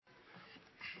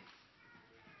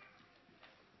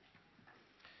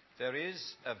There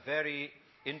is a very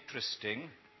interesting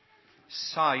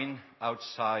sign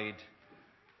outside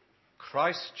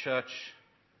Christ Church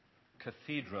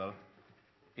Cathedral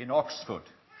in Oxford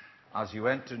as you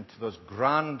enter into those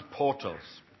grand portals.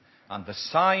 And the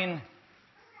sign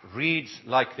reads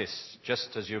like this,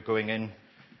 just as you're going in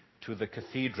to the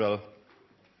cathedral.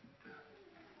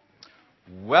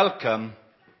 Welcome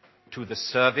to the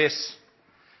service.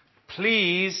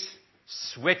 Please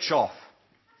switch off.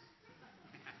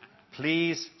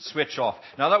 Please switch off.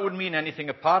 Now that wouldn't mean anything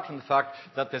apart from the fact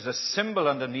that there's a symbol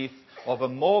underneath of a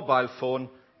mobile phone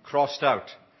crossed out.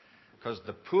 Because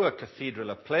the poor cathedral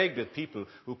are plagued with people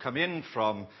who come in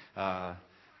from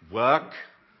work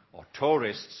or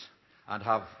tourists and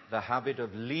have the habit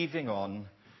of leaving on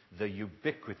the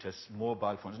ubiquitous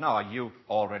mobile phones. Now, you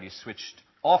already switched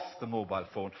off the mobile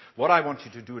phone. What I want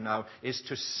you to do now is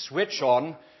to switch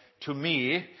on to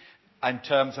me in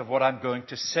terms of what I'm going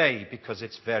to say, because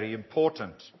it's very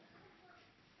important.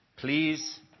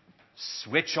 Please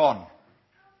switch on.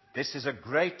 This is a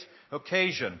great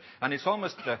occasion, and it's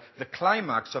almost the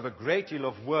climax of a great deal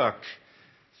of work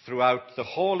throughout the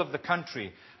whole of the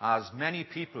country as many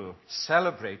people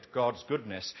celebrate God's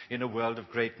goodness in a world of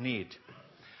great need.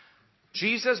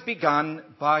 Jesus began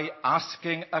by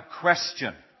asking a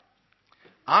question.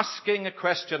 Asking a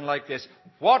question like this: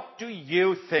 what do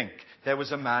you think? There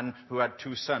was a man who had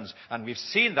 2 sons, and we've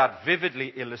seen that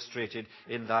vividly illustrated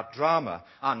in that drama.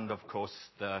 And of course,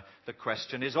 the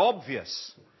question is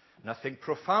obvious. Nothing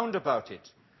profound about it.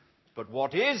 But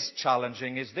what is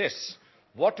challenging is this: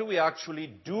 what do we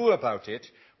actually do about it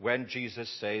when Jesus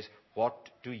says, what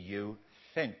do you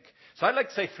think? So I'd like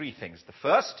to say 3 things. The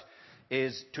first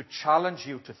is to challenge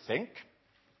you to think.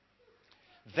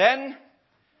 Then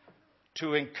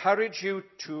to encourage you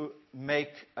to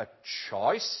make a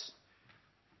choice.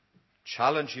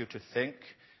 Challenge you to think.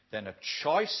 Then a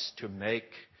choice to make.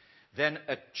 Then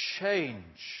a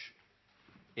change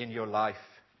in your life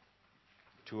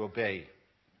to obey,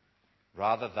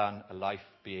 rather than a life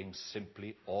being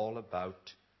simply all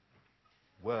about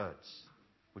words,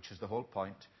 which is the whole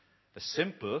point, the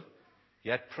simple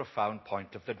yet profound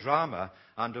point of the drama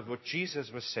and of what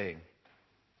Jesus was saying.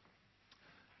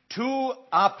 2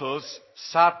 apples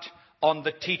sat on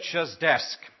the teacher's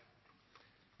desk,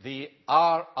 the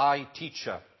RI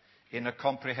teacher in a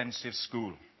comprehensive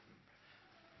school.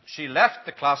 She left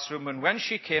the classroom, and when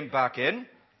she came back in,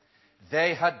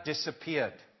 they had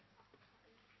disappeared.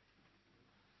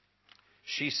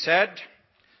 She said,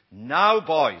 "Now,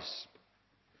 boys,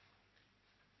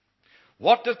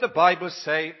 what does the Bible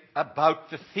say about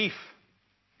the thief?"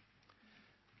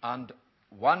 And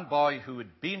one boy who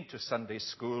had been to Sunday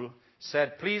school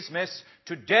said, "Please, miss,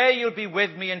 today you'll be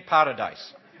with me in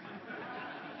paradise."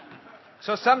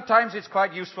 So sometimes it's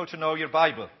quite useful to know your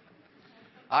Bible.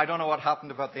 I don't know what happened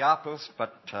about the apples,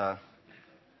 but...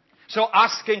 So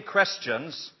asking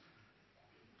questions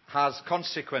has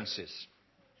consequences.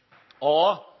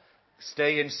 Or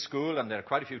stay in school, and there are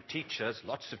quite a few teachers,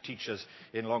 lots of teachers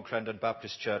in Long Crendon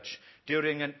Baptist Church.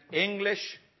 During an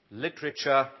English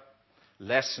literature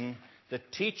lesson, the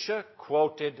teacher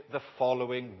quoted the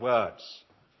following words.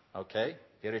 Okay,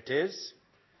 here it is.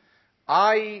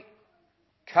 "I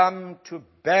come to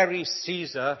bury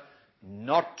Caesar,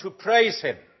 not to praise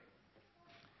him."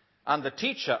 And the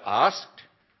teacher asked,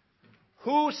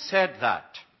 "Who said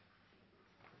that?"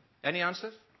 Any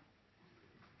answers?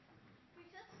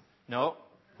 No.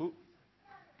 Who?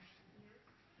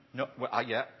 No. Well,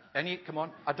 yeah. Any? Come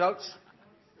on. Adults?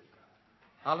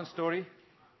 Alan Story?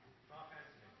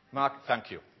 Mark,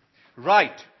 thank you.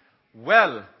 Right.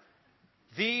 Well,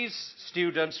 these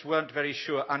students weren't very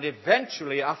sure. And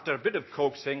eventually, after a bit of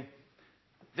coaxing,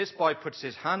 this boy puts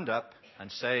his hand up and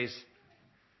says,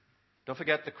 don't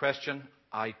forget the question,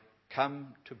 "I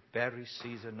come to bury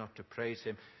Caesar, not to praise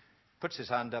him." Puts his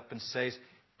hand up and says,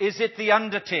 "Is it the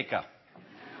undertaker?"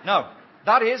 Now,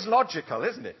 that is logical,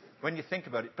 isn't it, when you think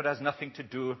about it, but has nothing to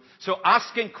do. So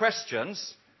asking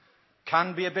questions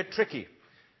can be a bit tricky.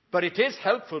 But it is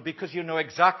helpful because you know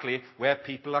exactly where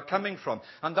people are coming from.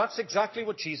 And that's exactly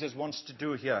what Jesus wants to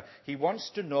do here. He wants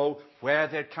to know where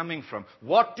they're coming from.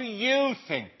 What do you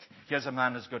think? Here's a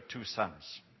man who's got 2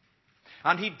 sons.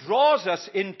 And he draws us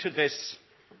into this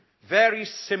very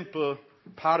simple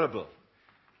parable.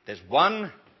 There's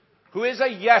one who is a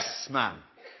yes man.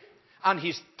 And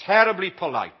he's terribly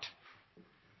polite,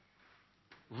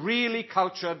 really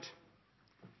cultured,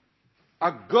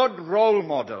 a good role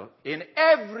model in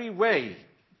every way,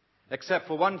 except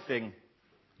for one thing: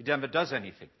 he never does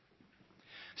anything.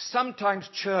 Sometimes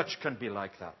church can be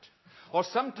like that, or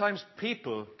sometimes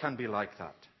people can be like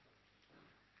that.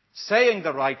 Saying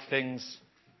the right things,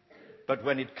 But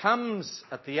when it comes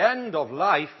at the end of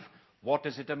life, what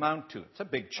does it amount to? It's a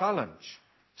big challenge.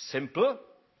 Simple,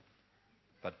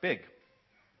 but big.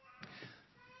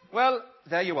 Well,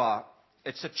 there you are.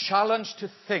 It's a challenge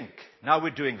to think. Now we're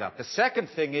doing that. The second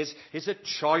thing is a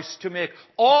choice to make.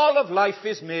 All of life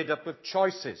is made up of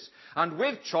choices. And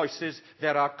with choices,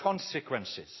 there are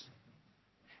consequences.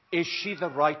 Is she the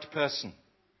right person?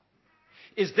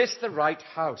 Is this the right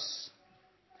house?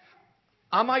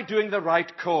 Am I doing the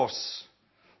right course?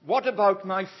 What about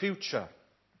my future?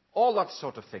 All that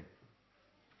sort of thing.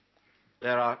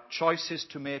 There are choices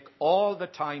to make all the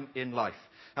time in life.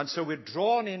 And so we're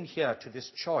drawn in here to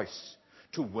this choice.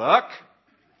 To work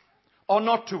or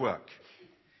not to work?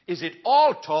 Is it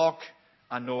all talk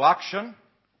and no action?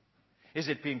 Is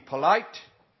it being polite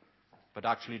but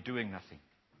actually doing nothing?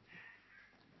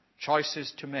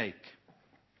 Choices to make.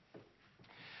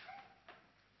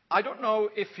 I don't know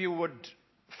if you would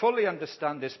fully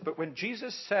understand this, but when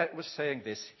Jesus was saying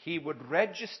this, he would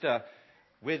register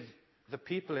with the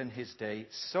people in his day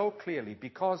so clearly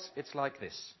because it's like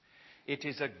this. It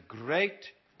is a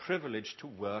great privilege to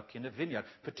work in a vineyard,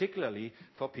 particularly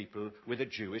for people with a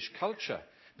Jewish culture,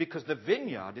 because the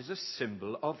vineyard is a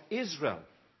symbol of Israel.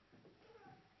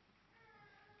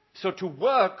 So to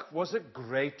work was a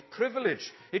great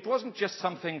privilege. It wasn't just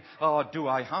something, oh, do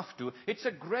I have to? It's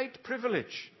a great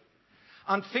privilege.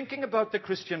 And thinking about the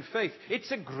Christian faith,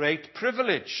 it's a great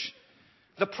privilege.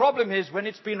 The problem is when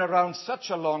it's been around such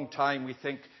a long time, we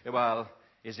think, well,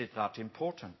 is it that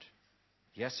important?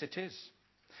 Yes, it is.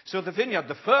 So the vineyard,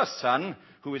 the first son,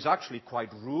 who is actually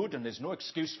quite rude, and there's no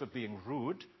excuse for being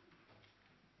rude,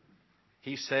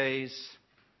 he says,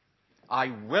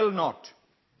 I will not.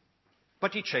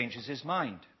 But he changes his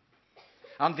mind.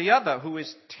 And the other, who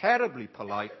is terribly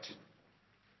polite,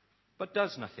 but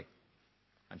does nothing.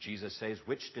 And Jesus says,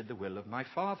 which did the will of my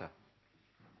Father?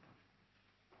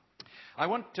 I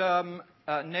want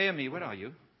Naomi, where are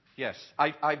you? Yes.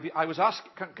 I was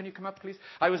asking, can you come up, please?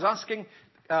 I was asking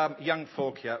young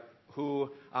folk here who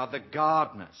are the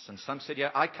gardeners. And some said,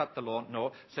 yeah, I cut the lawn.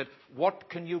 No. Said, what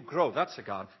can you grow? That's a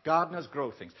garden. Gardeners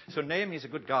grow things. So Naomi's a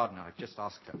good gardener. I've just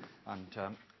asked her.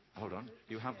 And hold on.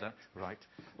 You have that? Right.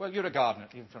 Well, you're a gardener.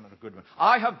 You've done a good one.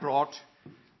 I have brought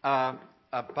a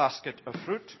basket of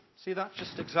fruit. See that?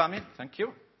 Just examine. Thank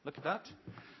you. Look at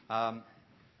that.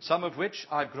 Some of which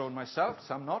I've grown myself.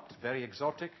 Some not. Very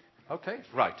exotic. Okay.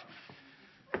 Right.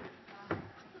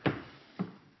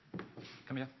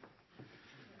 Come here.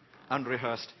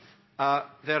 Unrehearsed.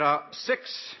 There are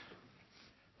 6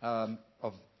 of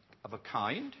a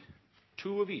kind,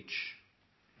 2 of each.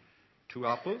 2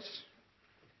 apples,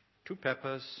 2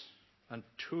 peppers, and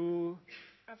 2...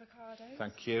 Avocados.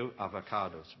 Thank you,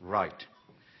 avocados. Right.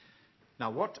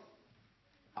 Now what...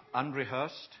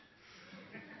 Unrehearsed.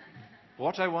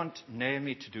 What I want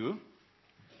Naomi to do...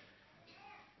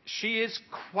 She is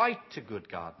quite a good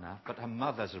gardener, but her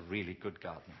mother's a really good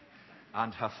gardener.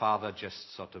 And her father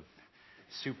just sort of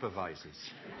supervises.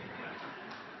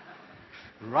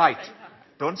 Right.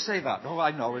 Don't say that. Oh,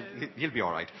 I know. He'll be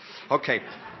all right. Okay.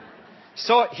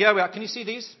 So here we are. Can you see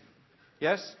these?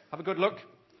 Yes? Have a good look.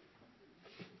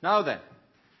 Now then,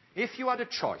 if you had a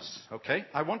choice, okay,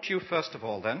 I want you first of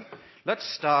all then,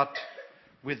 let's start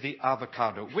with the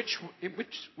avocado. Which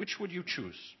would you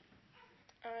choose?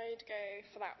 I'd go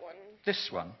for that one. This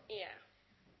one? Yeah.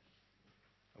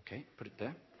 Okay, put it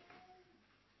there.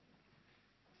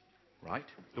 Right.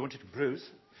 Don't want it to bruise.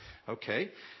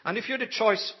 Okay. And if you had a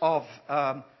choice of...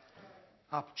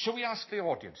 shall we ask the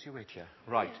audience? You wait here.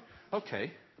 Right.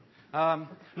 Okay.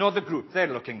 No, the group. They're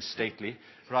looking stately.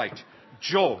 Right.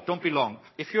 Joe, don't be long.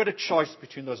 If you had a choice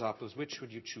between those apples, which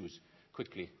would you choose?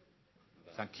 Quickly.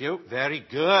 Thank you. Very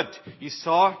good. You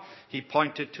saw? He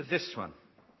pointed to this one.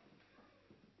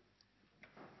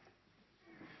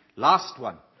 Last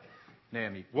one.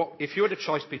 Naomi, if you had a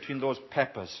choice between those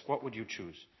peppers, what would you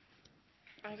choose?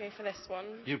 I'll go for this one.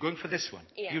 You're going for this one?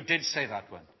 Yeah. You did say that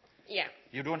one? Yeah.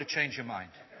 You don't want to change your mind?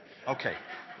 Okay.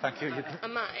 Thank you. I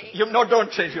might. No,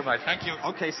 don't change your mind. Thank you.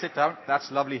 Okay, sit down.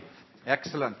 That's lovely.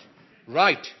 Excellent.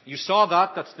 Right. You saw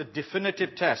that? That's the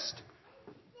definitive test.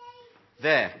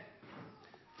 There.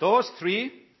 Those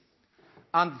 3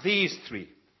 and these 3.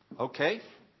 Okay?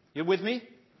 You with me?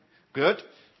 Good.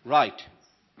 Right.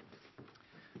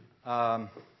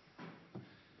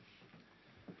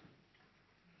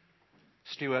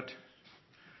 Stuart,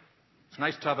 it's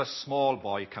nice to have a small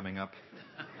boy coming up.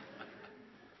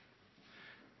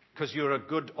 Because you're a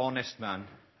good, honest man.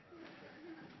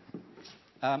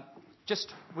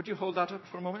 Would you hold that up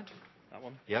for a moment? That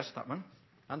one? Yes, that one.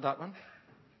 And that one.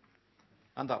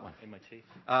 And that one. In my teeth.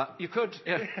 You could.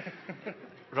 Yeah.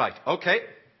 Right, okay.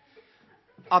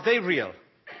 Are they real?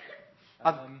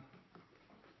 I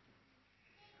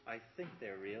think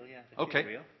they're real, yeah. Okay.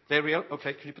 Real. They're real?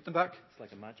 Okay, can you put them back? It's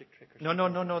like a magic trick or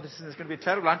something. No. This is going to be a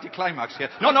terrible anticlimax here.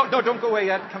 No, don't go away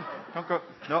yet. Come, don't go.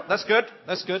 No, that's good.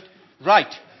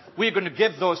 Right. We're going to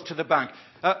give those to the bank.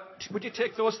 Would you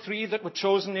take those 3 that were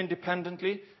chosen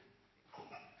independently?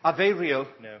 Are they real?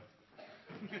 No.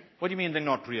 What do you mean they're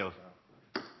not real?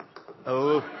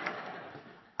 Oh.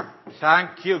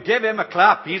 Thank you. Give him a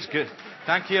clap. He's good.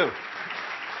 Thank you.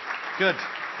 Good.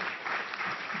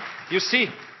 You see,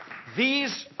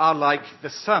 these are like the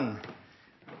sun.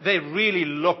 They really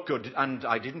look good. And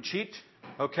I didn't cheat.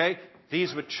 Okay?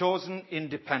 These were chosen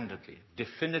independently.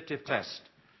 Definitive test.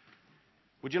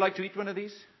 Would you like to eat one of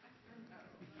these?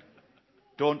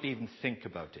 Don't even think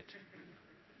about it.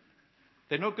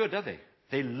 They're no good, are they?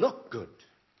 They look good.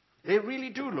 They really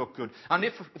do look good. And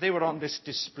if they were on this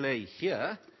display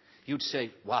here, you'd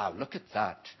say, wow, look at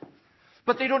that.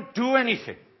 But they don't do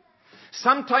anything.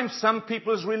 Sometimes some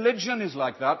people's religion is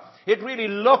like that. It really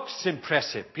looks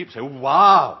impressive. People say,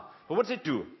 wow. But what does it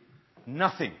do?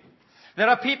 Nothing. There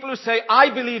are people who say,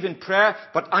 I believe in prayer,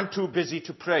 but I'm too busy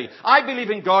to pray. I believe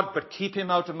in God, but keep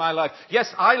him out of my life.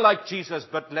 Yes, I like Jesus,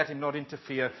 but let him not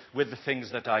interfere with the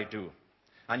things that I do.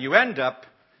 And you end up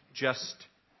just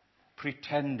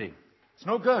pretending. It's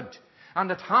no good.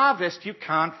 And at harvest, you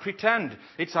can't pretend.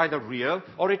 It's either real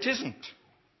or it isn't.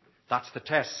 That's the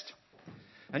test.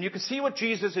 And you can see what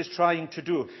Jesus is trying to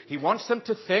do. He wants them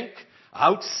to think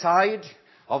outside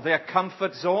of their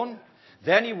comfort zone.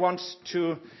 Then he wants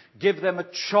to give them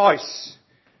a choice.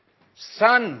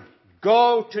 Son,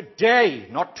 go today.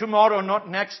 Not tomorrow, not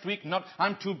next week, not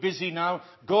I'm too busy now.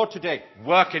 Go today.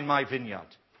 Work in my vineyard.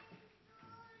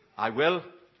 I will.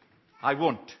 I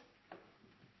won't.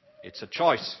 It's a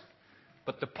choice.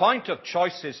 But the point of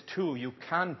choice is too, you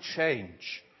can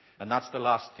change. And that's the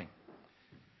last thing.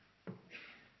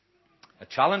 A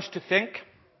challenge to think,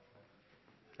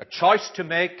 a choice to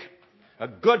make, a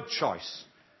good choice,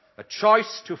 a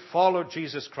choice to follow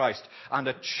Jesus Christ, and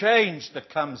a change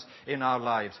that comes in our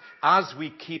lives as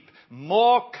we keep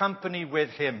more company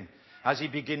with him, as he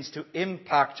begins to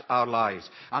impact our lives,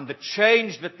 and the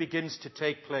change that begins to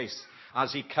take place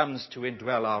as he comes to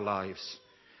indwell our lives.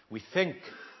 We think,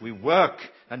 we work,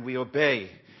 and we obey.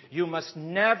 You must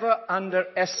never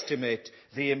underestimate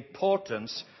the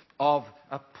importance of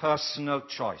a personal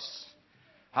choice.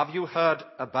 Have you heard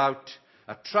about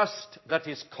a trust that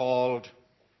is called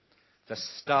the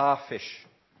starfish?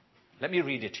 Let me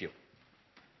read it to you.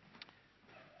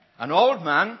 An old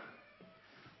man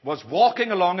was walking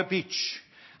along a beach,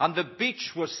 and the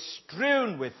beach was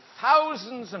strewn with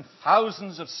thousands and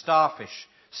thousands of starfish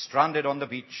stranded on the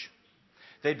beach.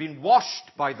 They'd been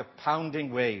washed by the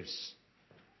pounding waves.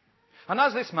 And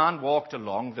as this man walked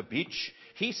along the beach,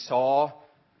 he saw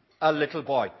a little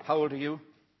boy. How old are you?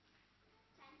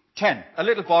 10. A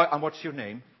little boy. And what's your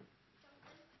name?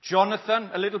 Jonathan.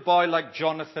 A little boy like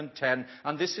Jonathan, 10.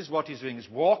 And this is what he's doing. He's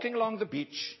walking along the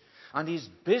beach, and he's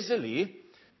busily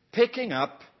picking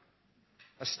up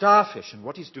a starfish. And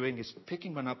what he's doing is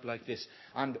picking one up like this.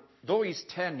 And though he's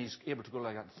 10, he's able to go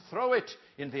like that, throw it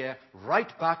in the air,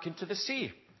 right back into the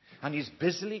sea. And he's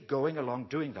busily going along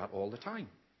doing that all the time.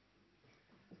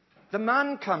 The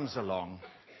man comes along.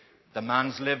 The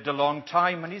man's lived a long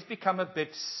time, and he's become a bit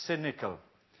cynical,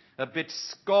 a bit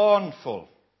scornful.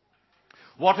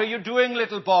 What are you doing,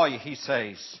 little boy? He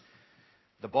says.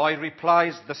 The boy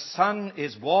replies, the sun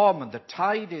is warm and the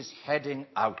tide is heading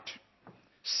out.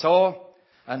 So,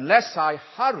 unless I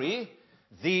hurry,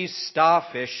 these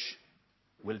starfish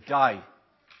will die.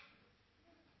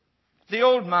 The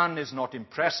old man is not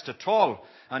impressed at all,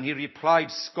 and he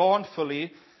replied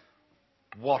scornfully,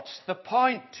 what's the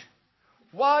point?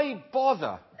 Why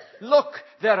bother? Look,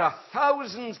 there are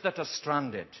thousands that are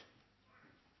stranded.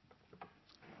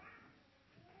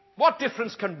 What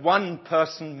difference can one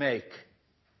person make?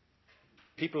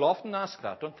 People often ask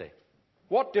that, don't they?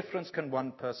 What difference can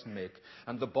one person make?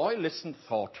 And the boy listened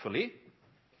thoughtfully.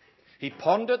 He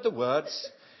pondered the words.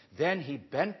 Then he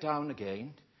bent down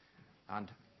again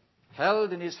and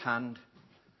held in his hand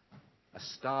a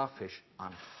starfish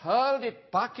and hurled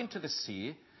it back into the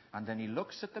sea. And then he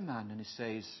looks at the man and he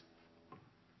says,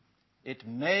 it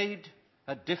made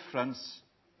a difference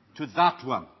to that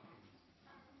one.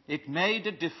 It made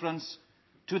a difference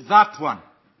to that one.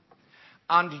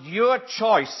 And your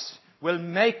choice will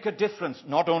make a difference,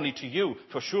 not only to you,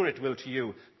 for sure it will to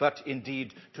you, but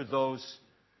indeed to those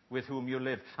with whom you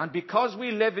live. And because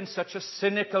we live in such a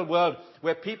cynical world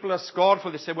where people are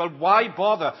scornful, they say, well, why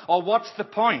bother? Or what's the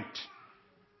point?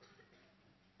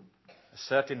 A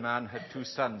certain man had 2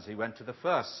 sons. He went to the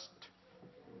first,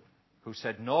 who who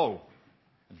said no.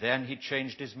 Then he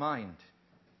changed his mind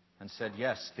and said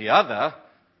yes. The other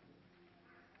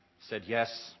said yes,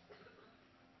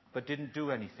 but didn't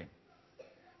do anything.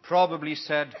 Probably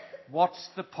said, what's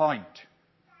the point?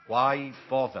 Why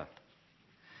bother?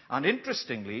 And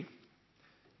interestingly,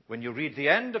 when you read the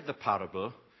end of the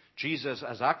parable, Jesus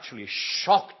has actually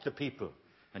shocked the people.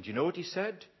 And you know what he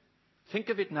said? Think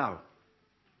of it now.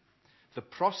 The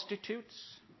prostitutes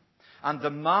and the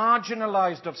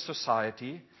marginalized of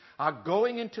society are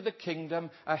going into the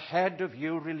kingdom ahead of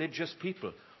you religious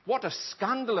people. What a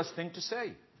scandalous thing to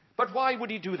say. But why would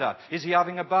he do that? Is he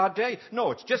having a bad day?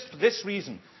 No, it's just for this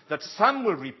reason, that some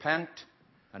will repent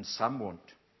and some won't.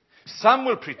 Some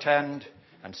will pretend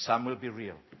and some will be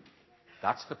real.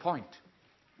 That's the point.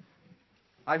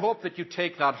 I hope that you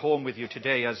take that home with you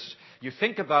today as you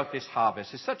think about this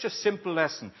harvest. It's such a simple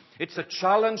lesson. It's a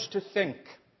challenge to think.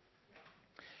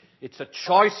 It's a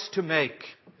choice to make.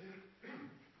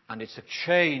 And it's a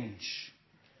change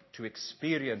to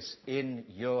experience in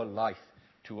your life,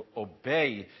 to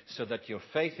obey, so that your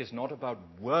faith is not about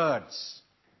words,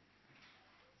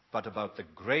 but about the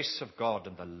grace of God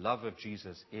and the love of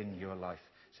Jesus in your life.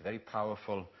 It's a very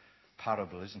powerful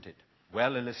parable, isn't it?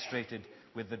 Well illustrated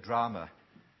with the drama.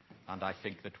 And I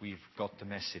think that we've got the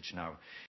message now.